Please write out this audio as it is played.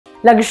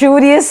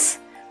luxurious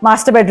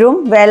master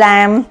bedroom. Well, I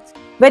am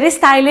very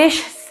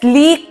stylish,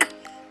 sleek,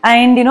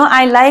 and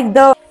I like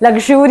the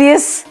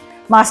luxurious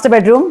master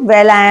bedroom.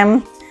 Well, I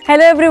am.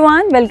 Hello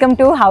everyone, welcome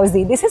to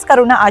Housey. This is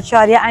Karuna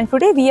Acharya and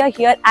today we are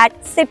here at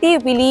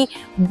Cityville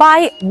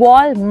by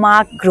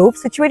Valmark Group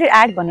situated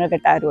at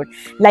Bannerghatta Road.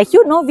 Like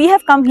you know, we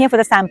have come here for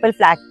the sample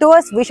flat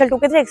tours. We shall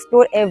together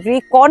explore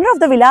every corner of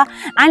the villa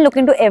and look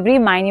into every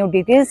minute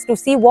details to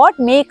see what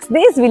makes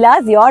these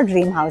villas your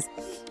dream house.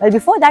 Well,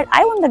 before that,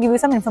 I want to give you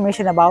some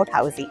information about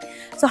Housey.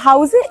 So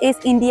Housey is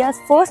India's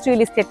first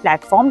real estate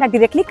platform that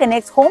directly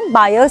connects home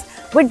buyers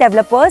with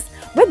developers.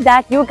 With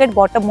that, you get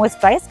bottommost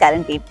price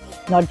guaranteed.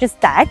 Not just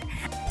that,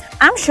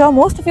 I'm sure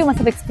most of you must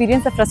have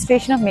experienced the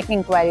frustration of making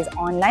inquiries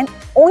online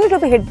only to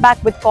be hit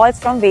back with calls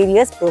from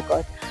various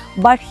brokers.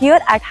 But here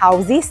at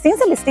Housey, since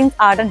the listings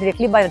are done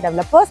directly by the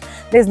developers,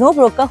 there is no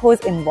broker who is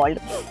involved.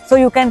 So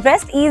you can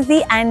rest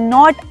easy and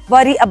not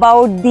worry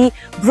about the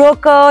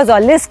brokers or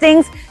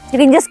listings. You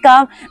can just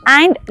come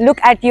and look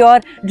at your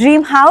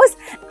dream house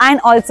and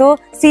also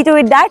see to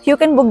it that you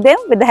can book them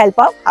with the help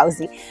of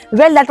Housey.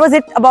 Well, that was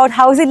it about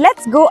Housey.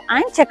 Let's go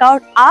and check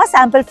out our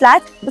sample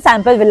flats, the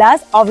sample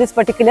villas of this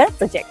particular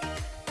project.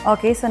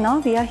 Okay, so now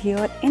we are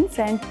here in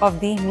front of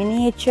the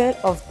miniature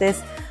of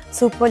this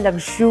super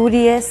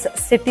luxurious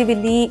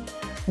Cityville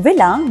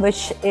villa,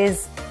 which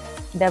is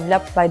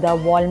developed by the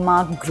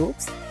Valmark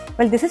Groups.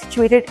 Well, this is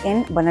situated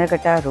in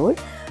Bannerghatta Road.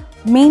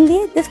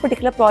 Mainly, this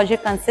particular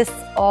project consists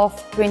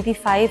of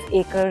 25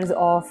 acres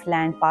of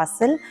land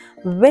parcel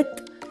with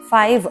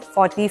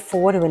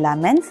 544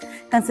 villaments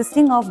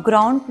consisting of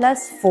ground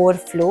plus 4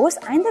 floors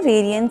and the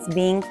variance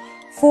being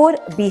 4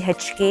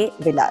 BHK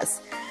villas.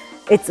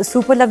 It's a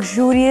super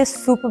luxurious,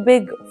 super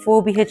big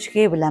 4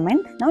 BHK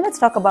villament. Now let's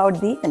talk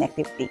about the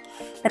connectivity.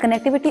 The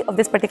connectivity of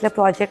this particular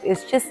project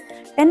is just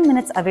 10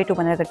 minutes away to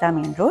Bannerghatta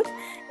Main Road.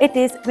 It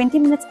is 20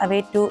 minutes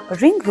away to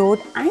Ring Road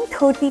and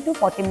 30 to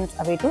 40 minutes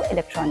away to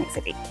Electronic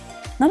City.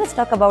 Now let's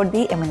talk about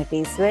the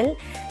amenities. Well,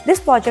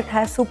 this project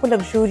has super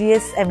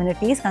luxurious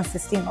amenities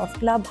consisting of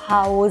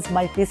clubhouse,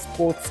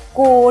 multi-sports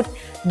court,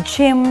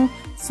 gym,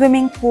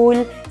 swimming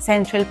pool,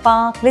 central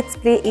park, let's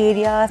play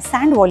area,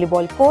 sand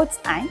volleyball courts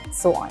and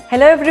so on.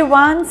 Hello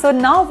everyone, so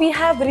now we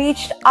have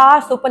reached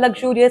our super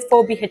luxurious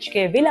 4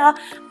 BHK villa.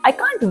 I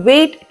can't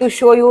wait to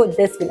show you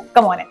this villa.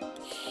 Come on in.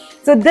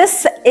 So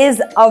this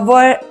is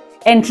our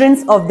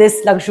entrance of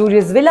this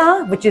luxurious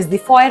villa, which is the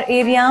foyer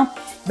area,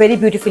 very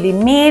beautifully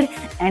made,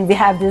 and we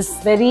have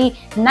this very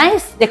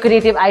nice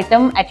decorative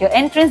item at your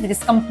entrance. It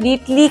is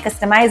completely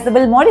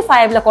customizable,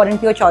 modifiable according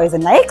to your choice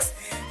and likes.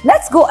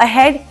 Let's go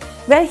ahead.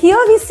 Well, here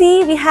we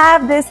see we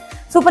have this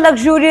super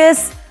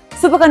luxurious,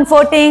 super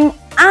comforting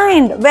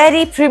and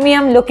very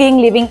premium looking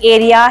living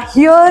area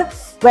here.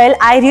 Well,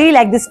 I really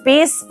like this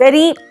space.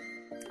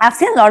 I've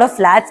seen a lot of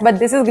flats, but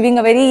this is giving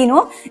a very,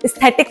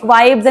 aesthetic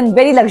vibes and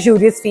very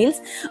luxurious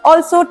feels.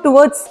 Also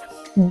towards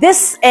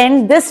this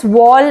end, this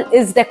wall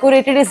is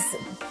decorated,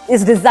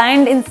 is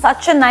designed in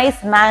such a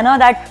nice manner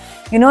that,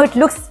 it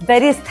looks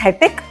very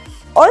aesthetic.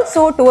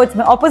 Also towards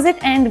my opposite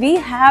end, we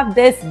have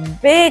this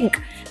big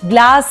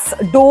glass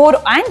door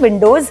and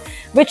windows,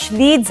 which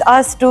leads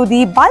us to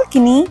the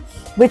balcony,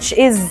 which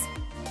is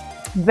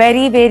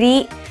very,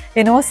 very,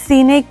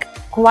 scenic,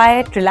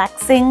 quiet,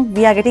 relaxing.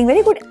 We are getting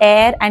very good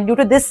air, and due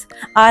to this,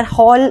 our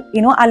hall,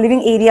 our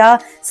living area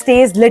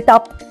stays lit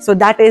up. So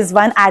that is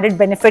one added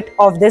benefit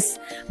of this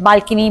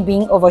balcony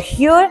being over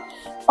here.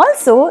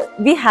 Also,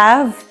 we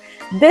have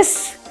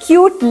this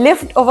cute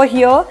lift over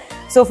here.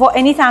 So for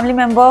any family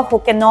member who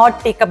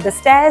cannot take up the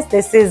stairs,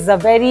 this is a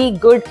very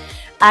good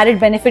added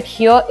benefit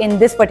here in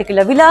this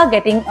particular villa,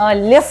 getting a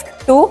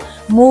lift to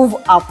move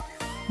up.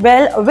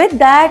 Well, with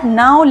that,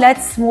 now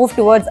let's move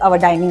towards our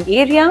dining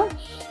area.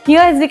 Here,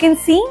 as we can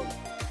see,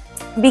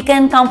 we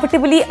can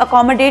comfortably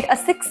accommodate a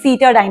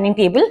 6-seater dining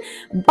table,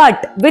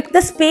 but with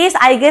the space,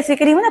 I guess we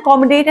can even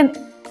accommodate an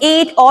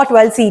 8 or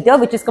 12-seater,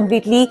 which is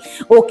completely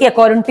okay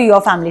according to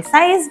your family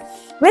size.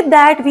 With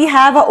that, we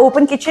have an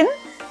open kitchen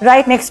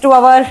right next to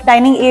our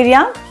dining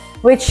area,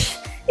 which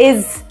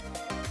is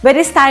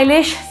very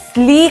stylish,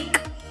 sleek,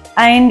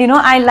 and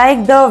I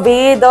like the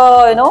way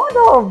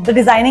the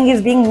designing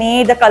is being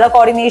made, the color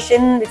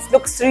coordination. It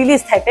looks really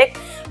aesthetic.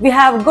 We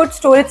have good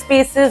storage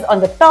spaces on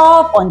the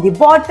top, on the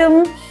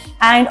bottom,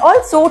 and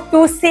also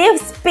to save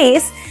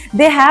space,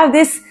 they have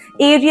this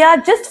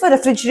area just for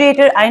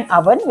refrigerator and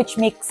oven, which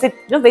makes it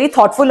very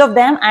thoughtful of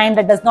them, and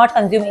that does not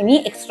consume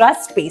any extra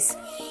space.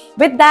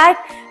 With that,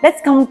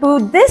 let's come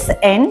to this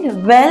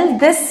end. Well,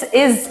 this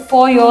is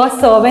for your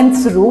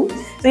servants' room.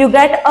 So you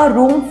get a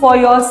room for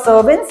your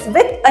servants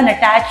with an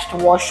attached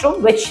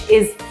washroom, which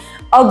is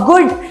a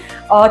good,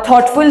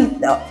 thoughtful,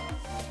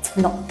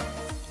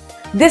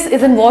 this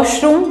is a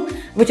washroom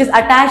which is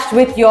attached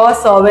with your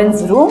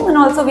servants' room, and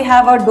also we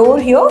have a door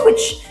here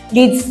which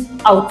leads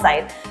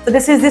outside. So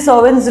this is the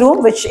servants'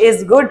 room, which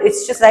is good.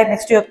 It's just right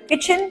next to your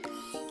kitchen.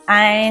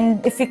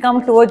 And if we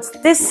come towards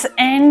this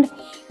end,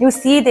 you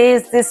see there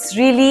is this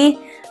really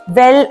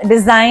well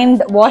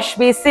designed wash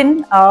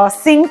basin,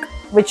 sink,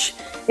 which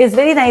is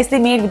very nicely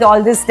made with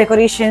all these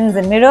decorations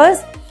and mirrors.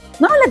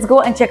 Now let's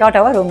go and check out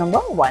our room number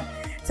 1.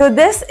 So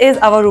this is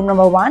our room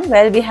number 1,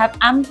 where we have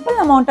ample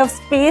amount of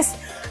space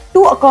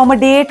to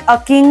accommodate a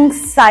king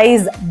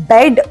size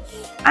bed,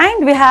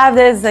 and we have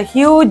this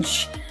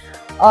huge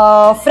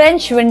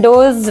French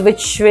windows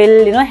which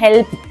will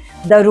help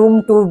the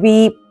room to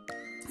be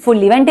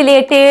fully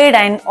ventilated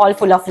and all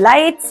full of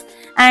lights.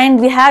 And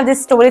we have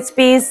this storage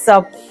space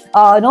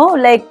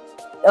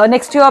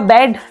next to your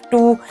bed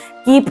to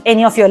keep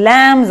any of your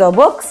lamps or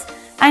books.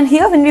 And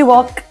here when we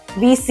walk,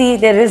 we see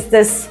there is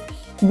this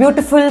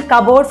beautiful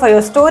cupboard for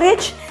your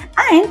storage,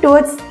 and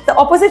towards the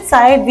opposite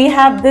side we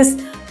have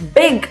this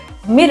big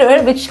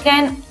mirror which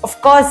can of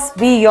course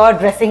be your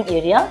dressing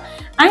area.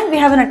 And we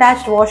have an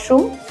attached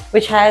washroom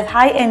which has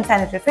high-end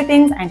sanitary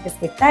fittings,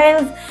 anti-skid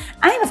tiles,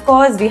 and of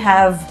course we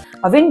have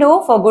a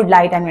window for good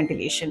light and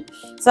ventilation.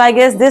 So I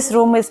guess this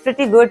room is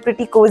pretty good,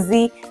 pretty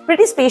cozy,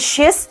 pretty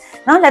spacious.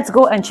 Now let's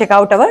go and check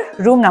out our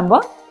room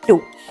number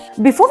 2.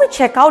 Before we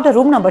check out the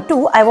room number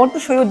 2, I want to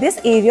show you this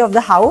area of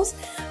the house.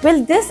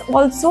 Well, this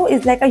also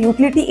is like a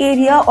utility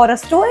area or a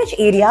storage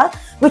area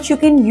which you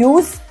can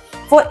use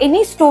for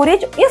any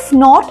storage. If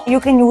not, you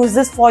can use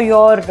this for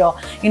your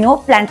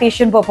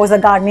plantation purpose or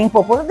gardening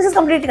purpose. This is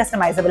completely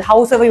customizable,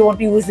 however you want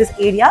to use this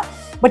area.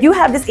 But you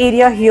have this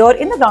area here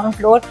in the ground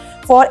floor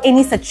for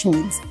any such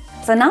needs.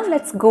 So now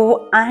let's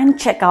go and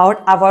check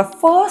out our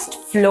first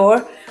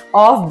floor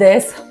of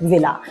this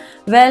villa.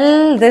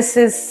 Well, this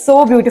is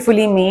so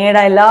beautifully made.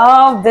 I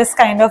love this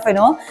kind of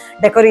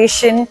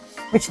decoration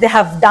which they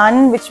have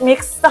done, which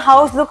makes the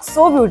house look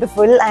so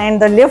beautiful, and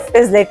the lift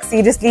is like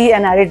seriously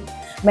an added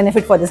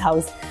benefit for this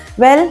house.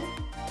 Well,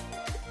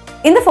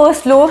 in the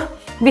first floor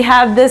we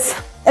have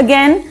this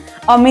again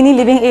a mini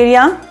living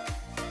area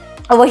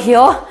over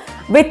here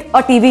with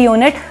a TV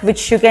unit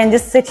which you can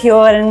just sit here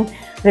and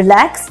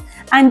relax.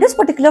 And this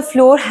particular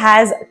floor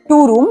has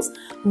 2 rooms.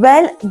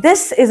 Well,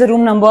 this is a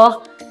room number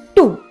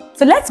 2.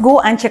 So let's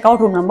go and check out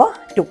room number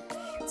 2.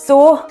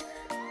 So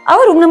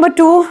our room number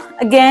 2,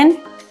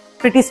 again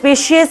pretty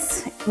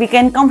spacious. We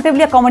can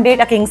comfortably accommodate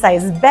a king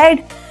size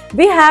bed.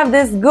 We have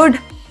this good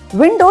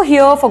window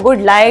here for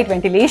good light,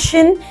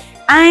 ventilation,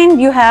 and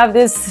you have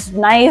this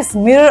nice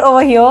mirror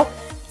over here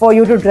for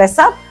you to dress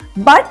up.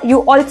 But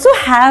you also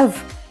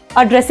have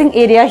a dressing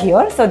area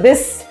here. So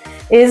this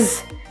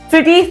is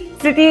pretty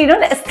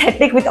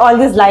aesthetic with all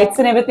these lights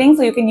and everything.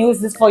 So you can use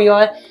this for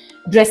your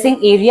dressing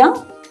area.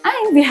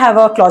 And we have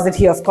a closet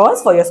here, of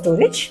course, for your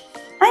storage,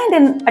 and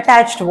an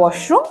attached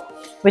washroom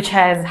which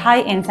has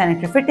high-end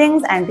sanitary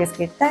fittings,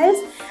 anti-skid tiles,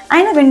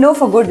 and a window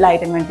for good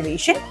light and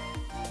ventilation.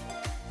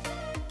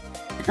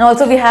 And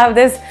also we have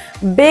this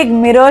big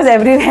mirrors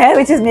everywhere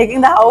which is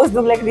making the house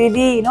look like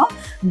really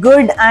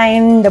good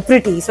and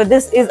pretty. So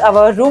this is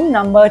our room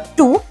number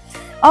 2.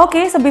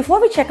 Okay, so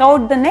before we check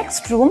out the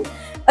next room,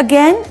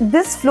 again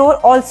this floor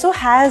also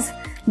has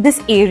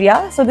this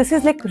area. So this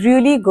is like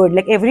really good.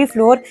 Like every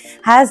floor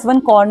has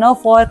one corner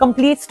for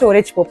complete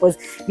storage purpose.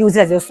 Use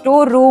it as your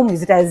storeroom,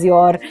 use it as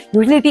your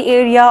utility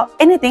area,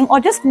 anything, or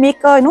just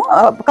make a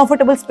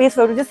comfortable space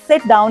for you to just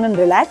sit down and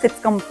relax. It's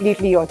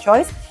completely your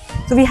choice.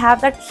 So we have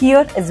that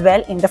here as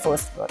well in the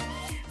first floor.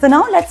 So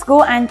now let's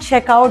go and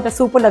check out the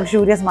super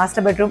luxurious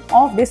master bedroom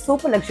of this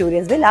super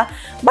luxurious villa.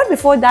 But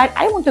before that,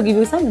 I want to give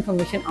you some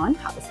information on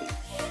Housey.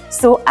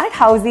 So at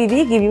Housey,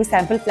 we give you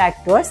sample flat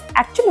tours,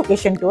 actual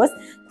location tours,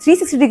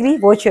 360-degree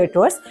virtual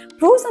tours,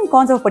 pros and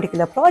cons of a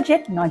particular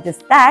project. Not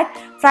just that,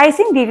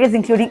 pricing details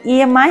including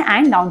EMI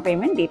and down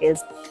payment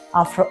details.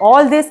 After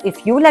all this,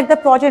 if you like the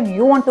project,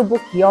 you want to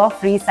book your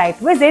free site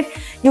visit,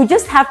 you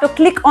just have to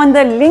click on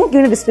the link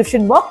in the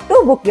description box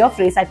to book your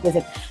free site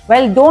visit.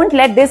 Well, don't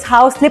let this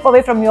house slip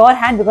away from your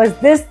hand, because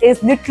this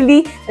is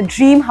literally the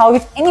dream house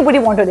which anybody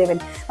wants to live in.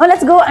 Now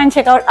let's go and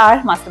check out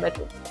our master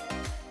bedroom.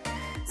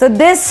 So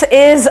this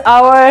is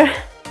our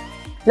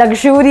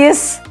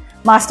luxurious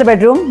master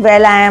bedroom.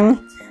 Well,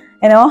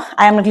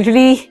 I am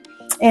literally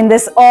in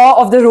this awe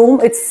of the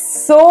room.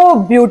 It's so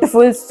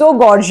beautiful, so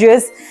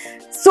gorgeous,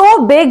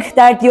 so big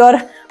that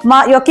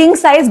your king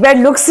size bed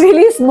looks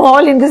really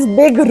small in this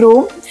big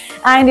room.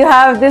 And you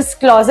have this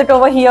closet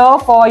over here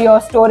for your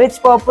storage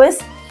purpose.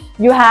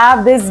 You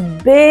have this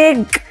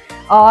big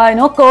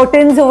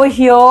curtains over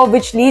here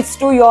which leads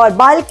to your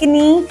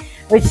balcony,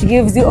 which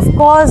gives you of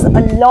course a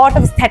lot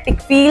of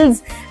aesthetic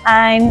feels.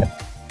 And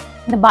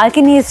the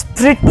balcony is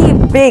pretty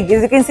big.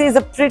 As you can see, it's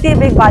a pretty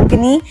big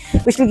balcony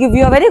which will give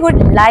you a very good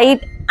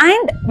light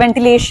and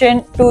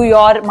ventilation to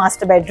your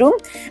master bedroom.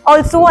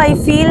 Also, I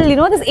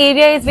feel this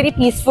area is very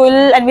peaceful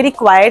and very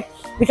quiet,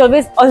 which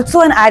always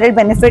also an added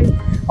benefit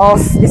of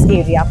this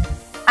area.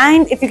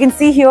 And if you can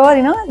see here,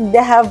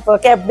 they have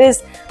kept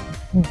this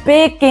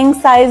big king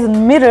size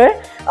mirror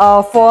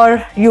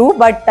for you,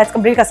 but that's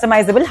completely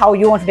customizable how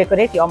you want to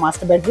decorate your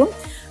master bedroom.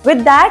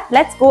 With that,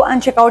 let's go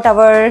and check out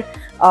our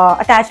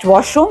attached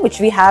washroom which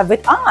we have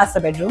with our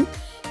master bedroom,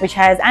 which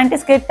has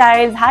anti-skid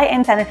tiles,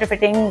 high-end sanitary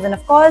fittings, and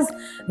of course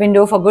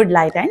window for good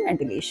light and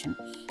ventilation.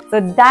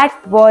 So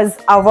that was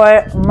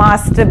our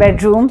master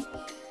bedroom.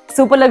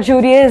 super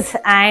luxurious,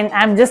 and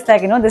I'm just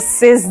like,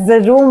 this is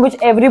the room which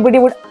everybody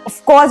would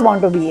of course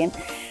want to be in.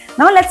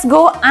 Now let's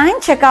go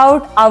and check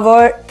out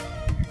our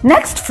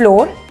next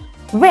floor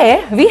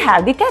where we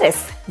have the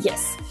terrace.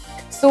 Yes.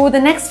 So the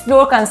next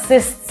floor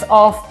consists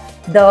of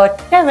the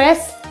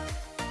terrace,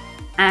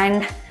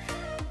 and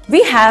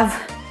we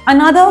have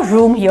another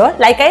room here.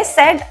 Like I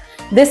said,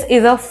 this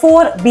is a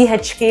 4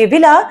 BHK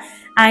villa,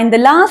 and the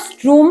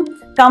last room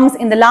comes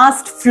in the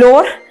last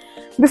floor.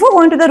 Before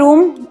going to the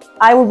room,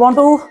 I would want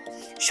to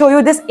show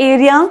you this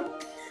area,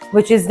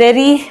 which is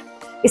very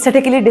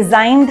aesthetically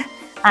designed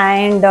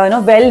and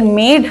well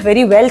made,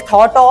 very well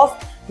thought of,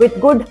 with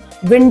good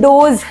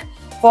windows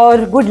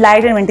for good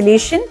light and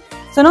ventilation.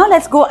 So now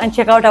let's go and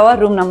check out our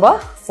room number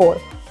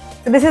 4.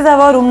 So this is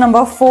our room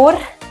number 4,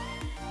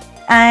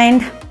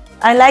 and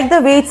I like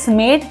the way it's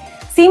made.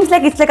 Seems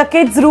like it's like a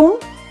kid's room,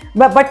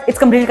 but it's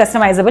completely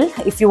customizable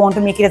if you want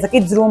to make it as a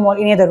kid's room or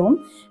any other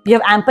room. We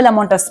have ample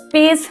amount of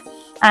space,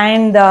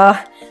 and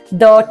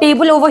the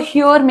table over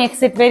here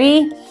makes it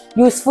very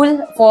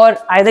useful for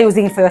either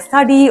using it for your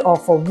study or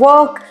for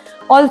work.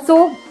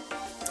 Also,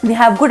 we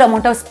have good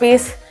amount of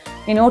space,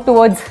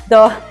 towards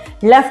the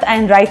left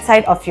and right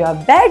side of your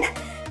bed.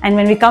 And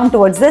when we come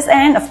towards this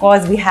end, of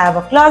course, we have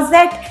a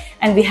closet,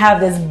 and we have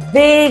this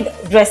big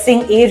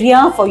dressing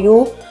area for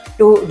you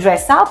to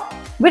dress up,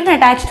 with an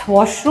attached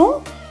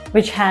washroom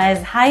which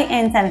has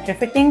high-end sanitary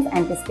fittings,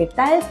 anti-skid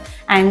tiles,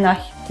 and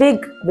a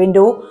big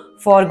window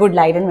for good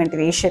light and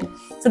ventilation.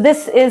 So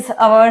this is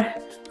our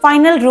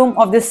final room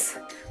of this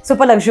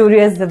super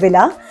luxurious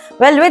villa.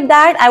 Well, with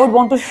that, I would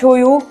want to show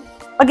you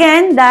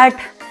again that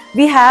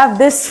we have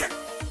this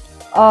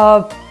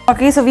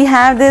so we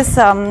have this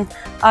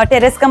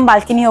terrace cum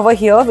balcony over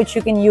here, which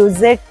you can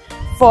use it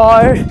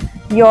for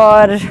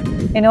your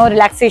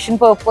relaxation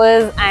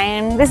purpose,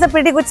 and this is a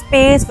pretty good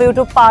space for you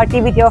to party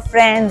with your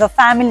friends or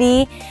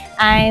family.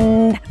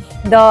 And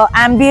the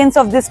ambience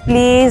of this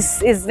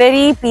place is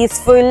very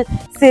peaceful,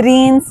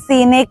 serene,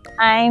 scenic,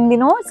 and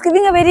it's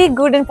giving a very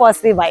good and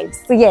positive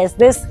vibes. So yes,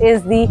 this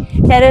is the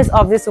terrace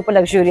of this super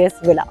luxurious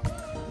villa.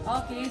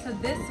 Okay, so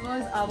this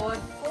was our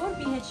 4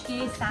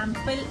 BHK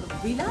Sample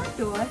Villa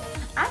Tour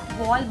at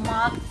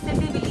Valmark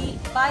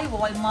Cityville by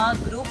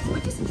Valmark Group,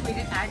 which is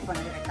situated at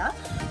Bannerghatta.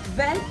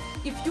 Well,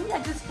 if you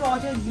like this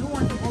project, you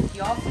want to book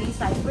your free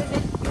site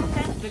visit, you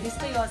can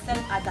register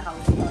yourself at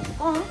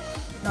thehousing.com.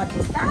 Not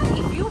just that,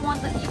 if you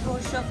want the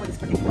e-brochure for this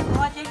particular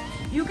project,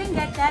 you can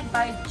get that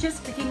by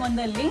just clicking on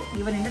the link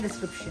given in the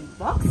description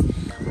box.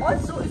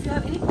 Also, if you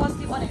have any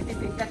positive or negative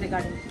feedback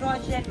regarding the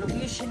project,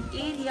 location,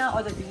 area,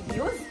 or the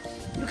videos,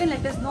 you can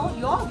let us know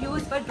your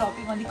views by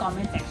dropping on the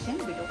comment section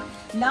below.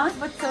 Last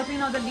but certainly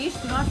not the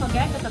least, do not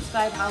forget to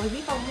subscribe Housey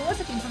for more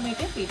such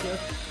informative videos.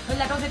 Well,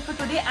 that was it for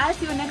today. I'll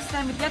see you next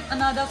time with yet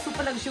another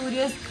super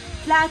luxurious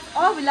flat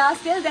or villas.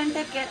 Till then,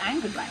 take care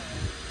and goodbye.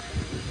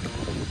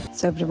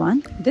 So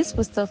everyone, this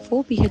was the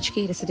 4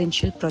 BHK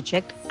residential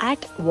project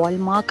at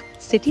Valmark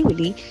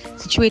Cityville,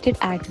 situated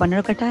at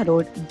Bannerghatta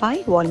Road by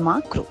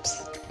Valmark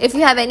Groups. If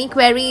you have any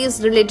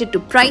queries related to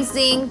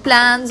pricing,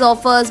 plans,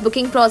 offers,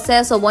 booking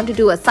process, or want to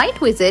do a site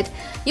visit,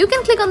 you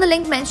can click on the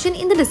link mentioned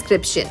in the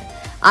description.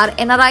 Our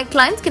NRI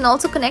clients can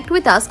also connect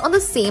with us on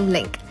the same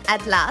link.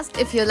 At last,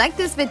 if you like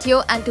this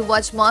video and to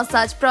watch more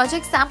such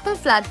project sample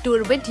flat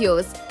tour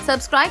videos,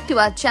 subscribe to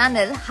our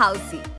channel Housey.